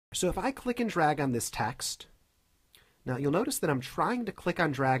So if I click and drag on this text, now you'll notice that I'm trying to click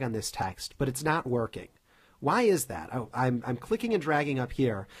and drag on this text, but it's not working. Why is that? Oh, I'm clicking and dragging up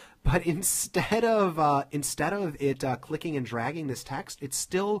here, but instead of it clicking and dragging this text, it's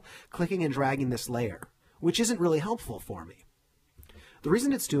still clicking and dragging this layer, which isn't really helpful for me. The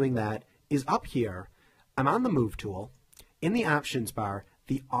reason it's doing that is up here, I'm on the Move tool. In the options bar,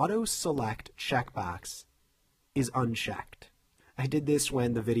 the Auto Select checkbox is unchecked. I did this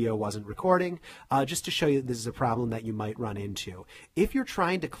when the video wasn't recording, just to show you that this is a problem that you might run into. If you're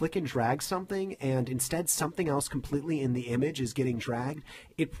trying to click and drag something and instead something else completely in the image is getting dragged,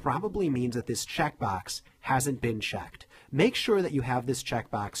 it probably means that this checkbox hasn't been checked. Make sure that you have this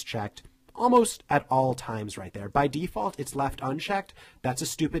checkbox checked almost at all times right there. By default, it's left unchecked. That's a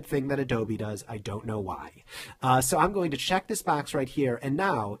stupid thing that Adobe does. I don't know why. So I'm going to check this box right here, and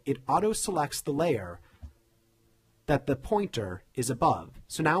now it auto-selects the layer that the pointer is above.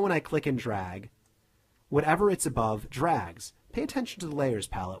 So now when I click and drag, whatever it's above drags. Pay attention to the layers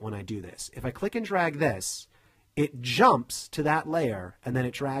palette when I do this. If I click and drag this, it jumps to that layer and then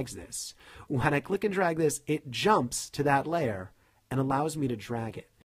it drags this. When I click and drag this, it jumps to that layer and allows me to drag it.